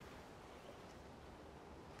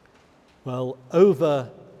Well,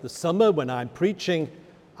 over the summer when I'm preaching,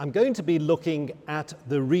 I'm going to be looking at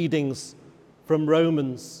the readings from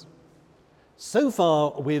Romans. So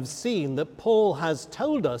far, we've seen that Paul has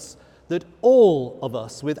told us that all of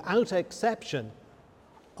us, without exception,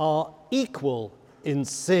 are equal in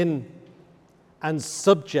sin and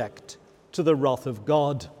subject to the wrath of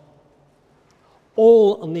God.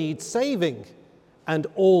 All need saving, and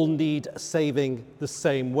all need saving the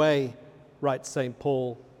same way, writes St.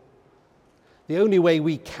 Paul. The only way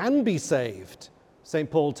we can be saved, St.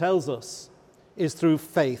 Paul tells us, is through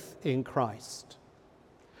faith in Christ.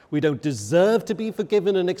 We don't deserve to be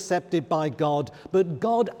forgiven and accepted by God, but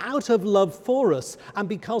God, out of love for us, and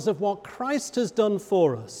because of what Christ has done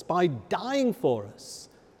for us, by dying for us,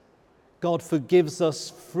 God forgives us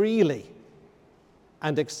freely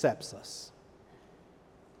and accepts us.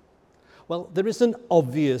 Well, there is an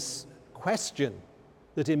obvious question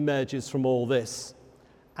that emerges from all this,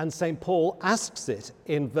 and St. Paul asks it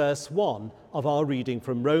in verse 1 of our reading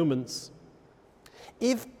from Romans.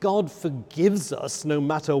 If God forgives us no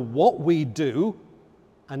matter what we do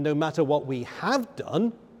and no matter what we have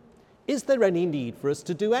done, is there any need for us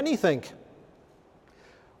to do anything?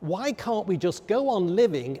 Why can't we just go on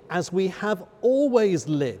living as we have always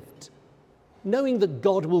lived, knowing that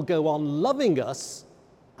God will go on loving us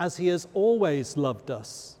as he has always loved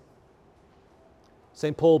us?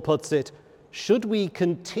 St. Paul puts it, should we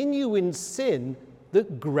continue in sin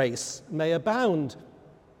that grace may abound?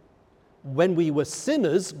 When we were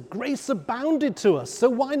sinners, grace abounded to us. So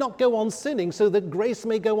why not go on sinning so that grace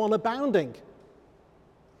may go on abounding?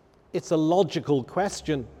 It's a logical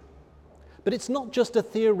question. But it's not just a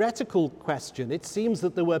theoretical question. It seems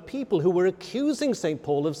that there were people who were accusing St.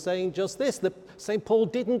 Paul of saying just this, that St. Paul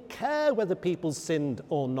didn't care whether people sinned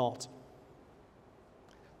or not.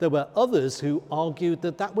 There were others who argued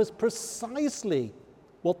that that was precisely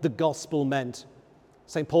what the gospel meant.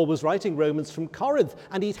 St. Paul was writing Romans from Corinth,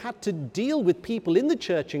 and he'd had to deal with people in the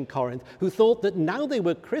church in Corinth who thought that now they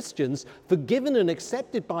were Christians, forgiven and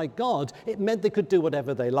accepted by God, it meant they could do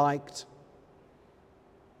whatever they liked.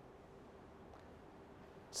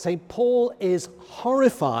 St. Paul is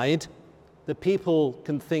horrified that people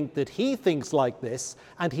can think that he thinks like this,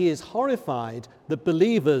 and he is horrified that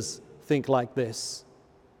believers think like this.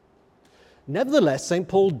 Nevertheless, St.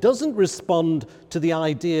 Paul doesn't respond to the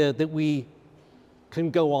idea that we can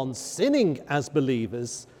go on sinning as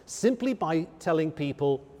believers simply by telling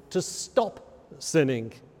people to stop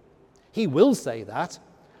sinning. He will say that,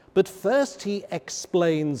 but first he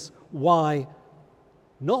explains why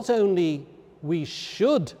not only we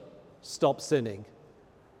should stop sinning,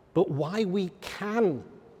 but why we can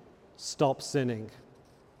stop sinning.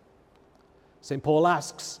 St. Paul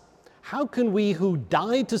asks, how can we who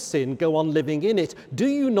died to sin go on living in it? Do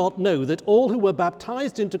you not know that all who were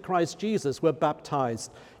baptized into Christ Jesus were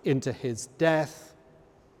baptized into his death?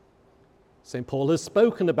 St. Paul has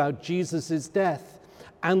spoken about Jesus' death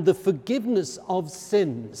and the forgiveness of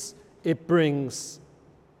sins it brings.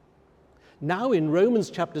 Now in Romans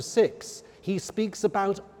chapter 6, he speaks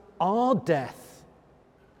about our death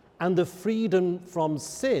and the freedom from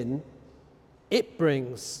sin it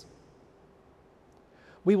brings.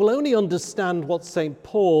 We will only understand what St.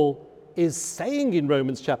 Paul is saying in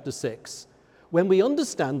Romans chapter 6 when we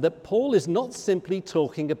understand that Paul is not simply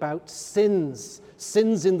talking about sins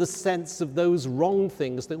in the sense of those wrong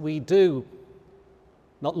things that we do,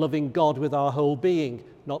 not loving God with our whole being,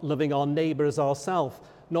 not loving our neighbor as ourselves,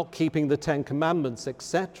 not keeping the Ten Commandments,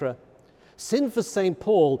 etc. Sin for St.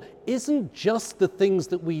 Paul isn't just the things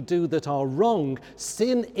that we do that are wrong.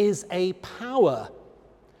 Sin is a power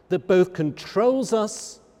that both controls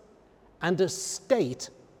us and a state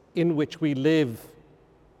in which we live.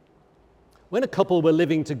 When a couple were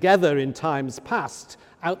living together in times past,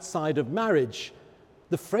 outside of marriage,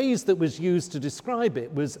 the phrase that was used to describe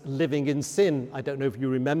it was living in sin. I don't know if you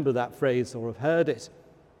remember that phrase or have heard it.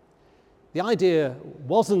 The idea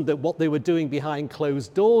wasn't that what they were doing behind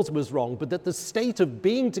closed doors was wrong, but that the state of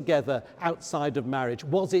being together outside of marriage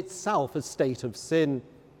was itself a state of sin.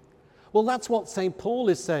 Well, that's what St. Paul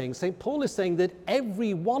is saying. St. Paul is saying that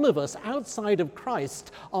every one of us outside of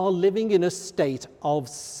Christ are living in a state of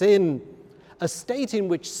sin, a state in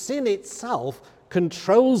which sin itself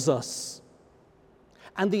controls us.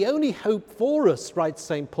 And the only hope for us, writes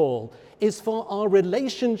St. Paul, is for our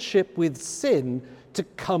relationship with sin to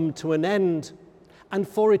come to an end. And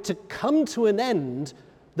for it to come to an end,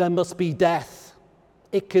 there must be death.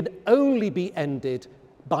 It could only be ended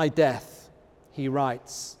by death, he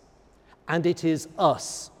writes. And it is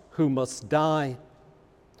us who must die.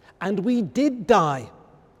 And we did die,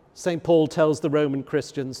 St. Paul tells the Roman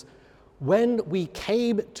Christians, when we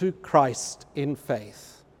came to Christ in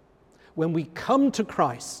faith, when we come to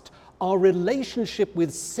Christ, our relationship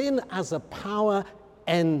with sin as a power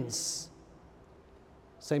ends.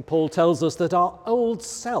 St. Paul tells us that our old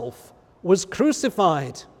self was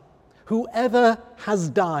crucified. Whoever has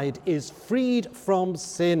died is freed from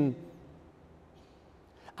sin.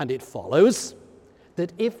 And it follows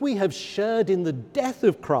that if we have shared in the death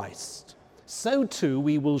of Christ, so too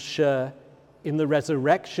we will share in the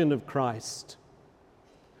resurrection of Christ.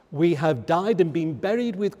 We have died and been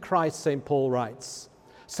buried with Christ, St. Paul writes,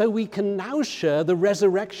 so we can now share the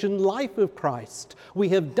resurrection life of Christ. We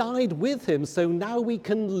have died with him, so now we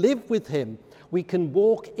can live with him. We can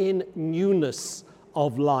walk in newness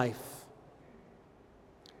of life.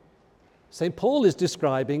 St. Paul is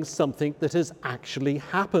describing something that has actually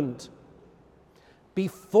happened.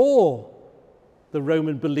 Before the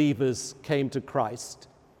Roman believers came to Christ,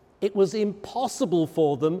 it was impossible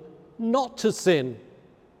for them not to sin.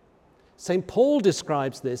 St. Paul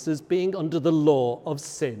describes this as being under the law of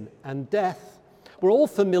sin and death. We're all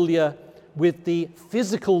familiar with the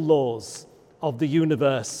physical laws of the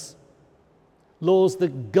universe, laws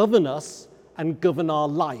that govern us and govern our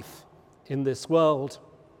life in this world.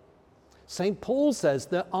 St. Paul says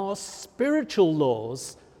there are spiritual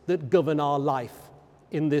laws that govern our life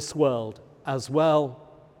in this world as well.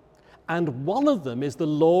 And one of them is the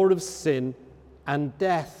law of sin and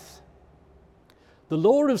death. The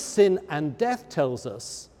law of sin and death tells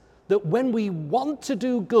us that when we want to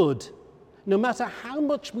do good, no matter how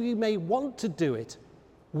much we may want to do it,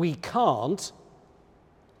 we can't.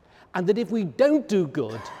 And that if we don't do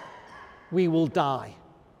good, we will die.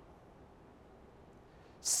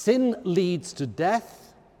 Sin leads to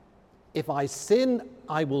death. If I sin,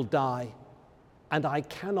 I will die. And I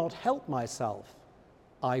cannot help myself.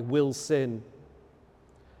 I will sin.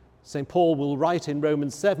 St. Paul will write in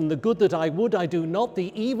Romans 7, the good that I would, I do not,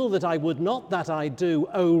 the evil that I would not, that I do.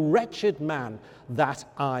 O wretched man that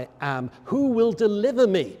I am, who will deliver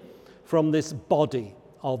me from this body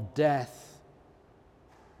of death?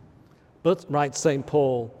 But, writes St.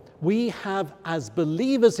 Paul, we have, as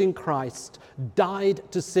believers in Christ,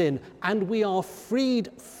 died to sin, and we are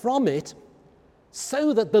freed from it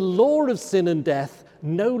so that the law of sin and death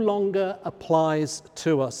no longer applies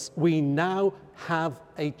to us. We now have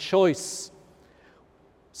a choice.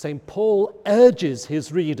 St. Paul urges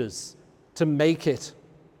his readers to make it.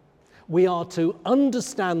 We are to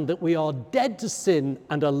understand that we are dead to sin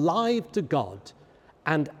and alive to God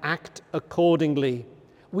and act accordingly.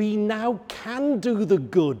 We now can do the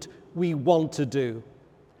good we want to do,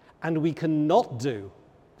 and we cannot do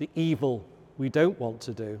the evil we don't want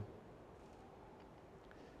to do.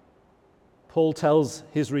 Paul tells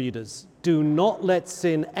his readers, do not let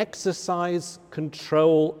sin exercise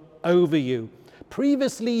control over you.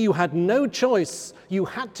 Previously, you had no choice. You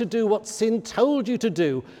had to do what sin told you to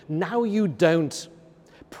do. Now you don't.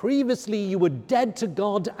 Previously, you were dead to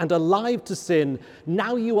God and alive to sin.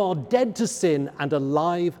 Now you are dead to sin and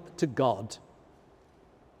alive to God.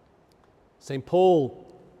 St. Paul,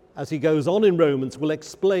 as he goes on in Romans, will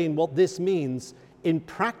explain what this means in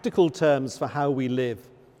practical terms for how we live.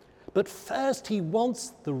 But first, he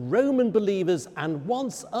wants the Roman believers and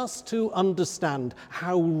wants us to understand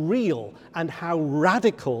how real and how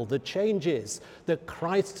radical the change is that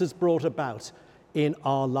Christ has brought about in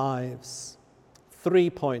our lives.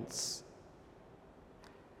 3 points.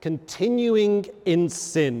 Continuing in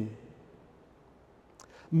sin.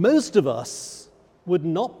 Most of us would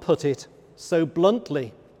not put it so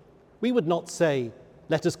bluntly. We would not say,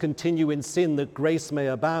 let us continue in sin that grace may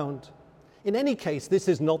abound. In any case, this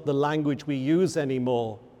is not the language we use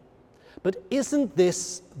anymore. But isn't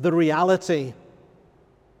this the reality?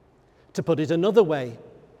 To put it another way,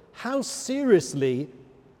 how seriously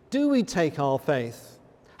do we take our faith?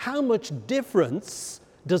 How much difference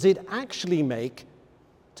does it actually make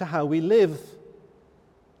to how we live?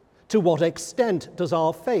 To what extent does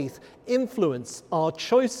our faith influence our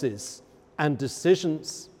choices and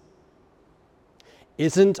decisions?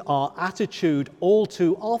 Isn't our attitude all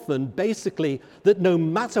too often basically that no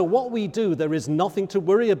matter what we do, there is nothing to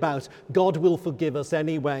worry about? God will forgive us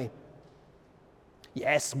anyway.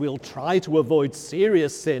 Yes, we'll try to avoid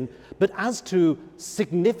serious sin, but as to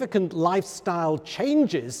significant lifestyle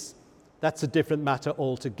changes, that's a different matter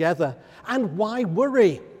altogether. And why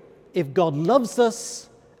worry if God loves us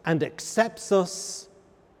and accepts us?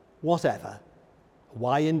 Whatever.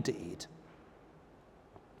 Why indeed?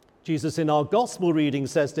 Jesus in our gospel reading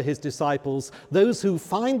says to his disciples, those who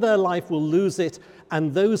find their life will lose it,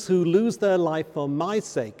 and those who lose their life for my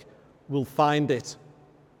sake will find it.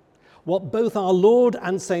 What both our Lord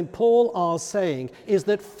and St. Paul are saying is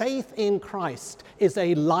that faith in Christ is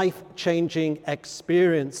a life-changing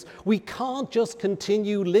experience. We can't just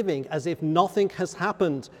continue living as if nothing has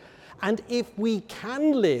happened. And if we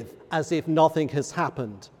can live as if nothing has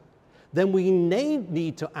happened, then we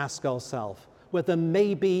need to ask ourselves whether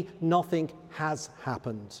maybe nothing has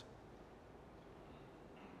happened.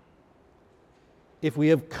 If we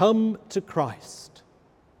have come to Christ,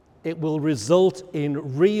 it will result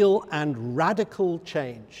in real and radical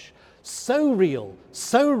change. So real,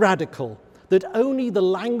 so radical, that only the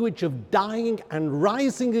language of dying and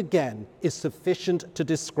rising again is sufficient to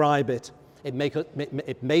describe it. It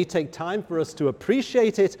may take time for us to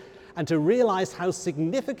appreciate it and to realize how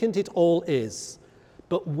significant it all is,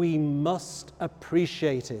 but we must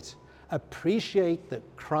appreciate it. Appreciate that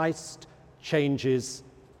Christ changes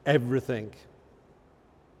everything.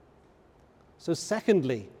 So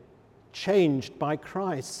secondly, changed by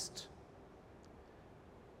Christ.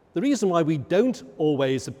 The reason why we don't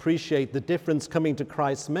always appreciate the difference coming to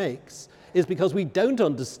Christ makes is because we don't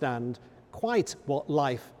understand quite what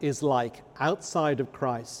life is like outside of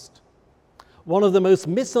Christ. One of the most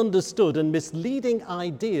misunderstood and misleading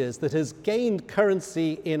ideas that has gained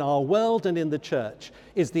currency in our world and in the church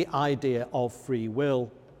is the idea of free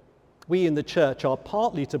will. We in the church are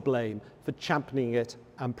partly to blame for championing it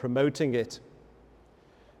and promoting it.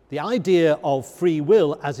 The idea of free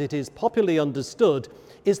will, as it is popularly understood,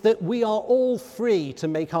 is that we are all free to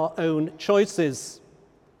make our own choices.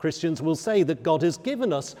 Christians will say that God has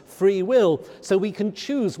given us free will, so we can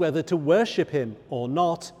choose whether to worship him or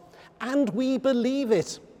not, and we believe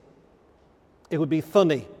it. It would be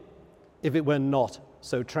funny if it were not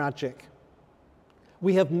so tragic.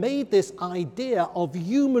 We have made this idea of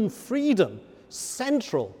human freedom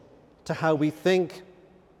central to how we think.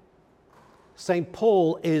 St.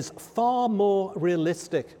 Paul is far more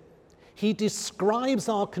realistic. He describes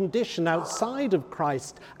our condition outside of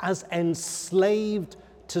Christ as enslaved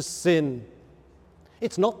to sin.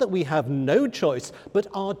 It's not that we have no choice, but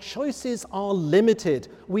our choices are limited.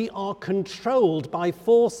 We are controlled by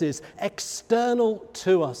forces external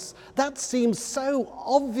to us. That seems so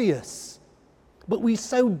obvious, but we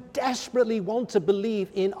so desperately want to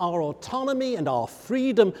believe in our autonomy and our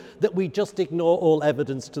freedom that we just ignore all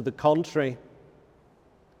evidence to the contrary.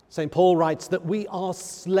 St. Paul writes that we are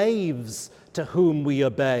slaves to whom we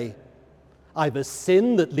obey, either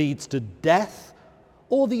sin that leads to death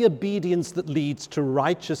or the obedience that leads to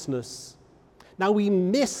righteousness. Now we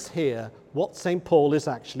miss here what St. Paul is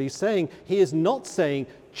actually saying. He is not saying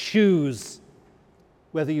choose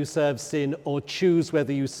whether you serve sin or choose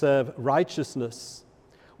whether you serve righteousness.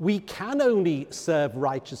 We can only serve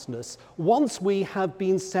righteousness once we have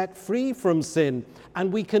been set free from sin,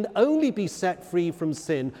 and we can only be set free from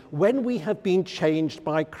sin when we have been changed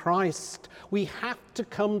by Christ. We have to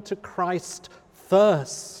come to Christ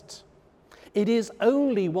first. It is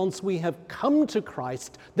only once we have come to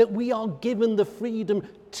Christ that we are given the freedom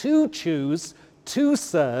to choose to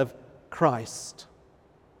serve Christ.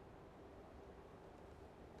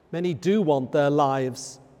 Many do want their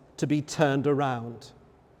lives to be turned around.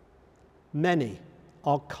 Many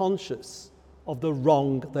are conscious of the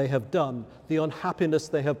wrong they have done, the unhappiness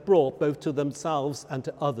they have brought both to themselves and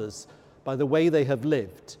to others by the way they have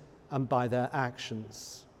lived and by their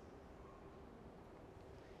actions.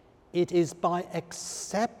 It is by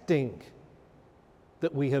accepting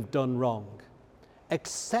that we have done wrong,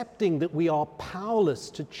 accepting that we are powerless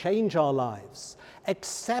to change our lives,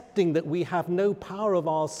 accepting that we have no power of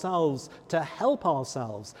ourselves to help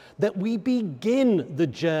ourselves, that we begin the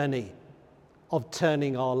journey of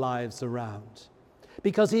turning our lives around.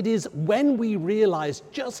 Because it is when we realize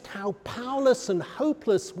just how powerless and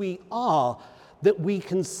hopeless we are that we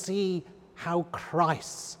can see how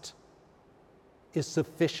Christ is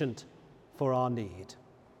sufficient for our need.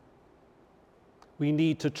 We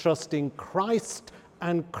need to trust in Christ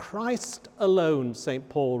and Christ alone, St.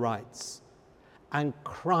 Paul writes, and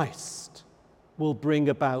Christ will bring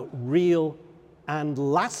about real and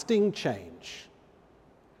lasting change.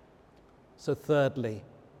 So thirdly,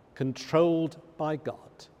 controlled by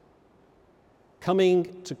God.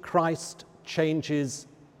 Coming to Christ changes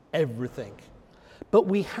everything, but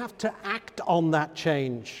we have to act on that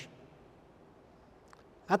change.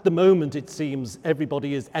 At the moment, it seems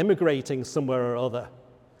everybody is emigrating somewhere or other.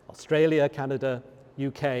 Australia, Canada,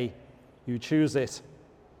 UK, you choose it.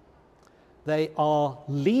 They are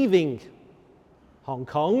leaving Hong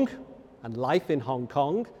Kong and life in Hong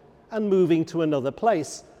Kong and moving to another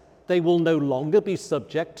place. They will no longer be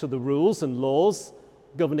subject to the rules and laws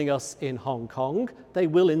governing us in Hong Kong. They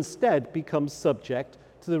will instead become subject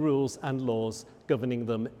to the rules and laws governing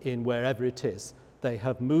them in wherever it is they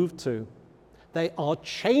have moved to. They are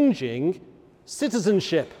changing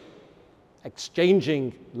citizenship,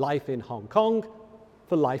 exchanging life in Hong Kong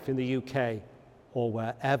for life in the UK or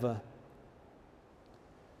wherever.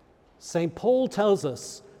 St. Paul tells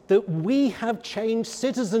us that we have changed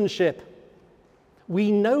citizenship. We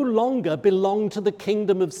no longer belong to the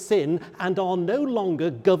kingdom of sin and are no longer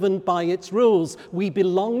governed by its rules. We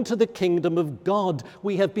belong to the kingdom of God.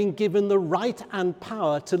 We have been given the right and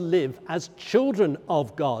power to live as children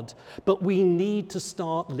of God, but we need to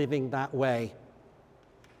start living that way.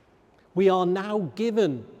 We are now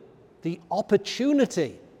given the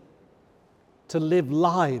opportunity to live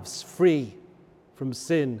lives free from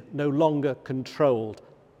sin, no longer controlled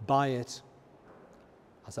by it.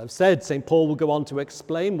 As I've said, St. Paul will go on to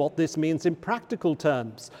explain what this means in practical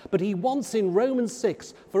terms, but he wants in Romans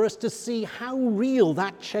 6 for us to see how real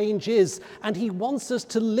that change is, and he wants us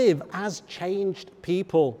to live as changed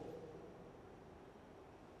people.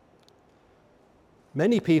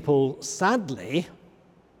 Many people, sadly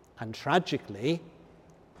and tragically,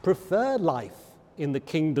 prefer life in the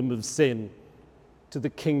kingdom of sin to the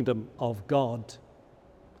kingdom of God.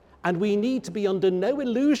 And we need to be under no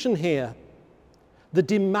illusion here. The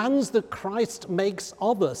demands that Christ makes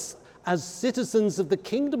of us as citizens of the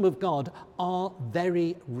kingdom of God are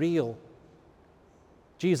very real.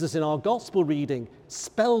 Jesus, in our gospel reading,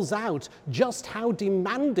 spells out just how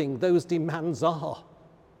demanding those demands are.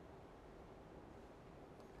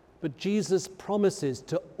 But Jesus promises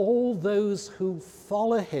to all those who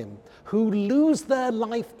follow him, who lose their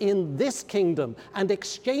life in this kingdom and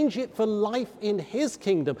exchange it for life in his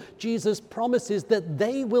kingdom, Jesus promises that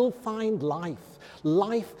they will find life,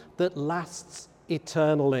 life that lasts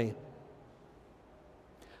eternally.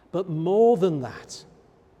 But more than that,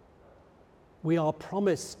 we are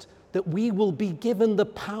promised that we will be given the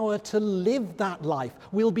power to live that life.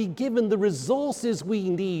 We'll be given the resources we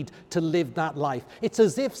need to live that life. It's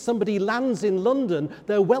as if somebody lands in London,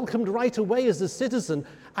 they're welcomed right away as a citizen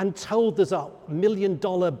and told there's $1 million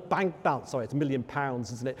bank balance. Sorry, it's £1 million,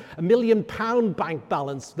 isn't it? £1 million bank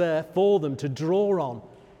balance there for them to draw on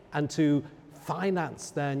and to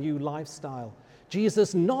finance their new lifestyle.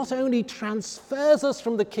 Jesus not only transfers us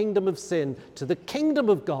from the kingdom of sin to the kingdom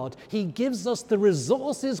of God, he gives us the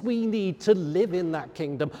resources we need to live in that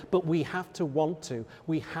kingdom, but we have to want to.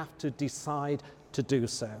 We have to decide to do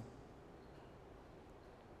so.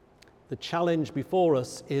 The challenge before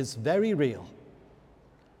us is very real.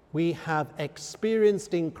 We have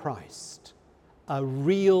experienced in Christ a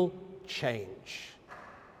real change.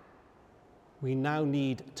 We now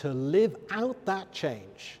need to live out that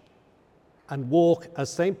change and walk,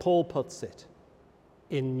 as St. Paul puts it,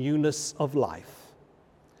 in newness of life.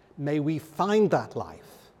 May we find that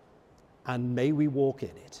life, and may we walk in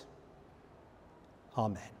it.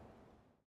 Amen.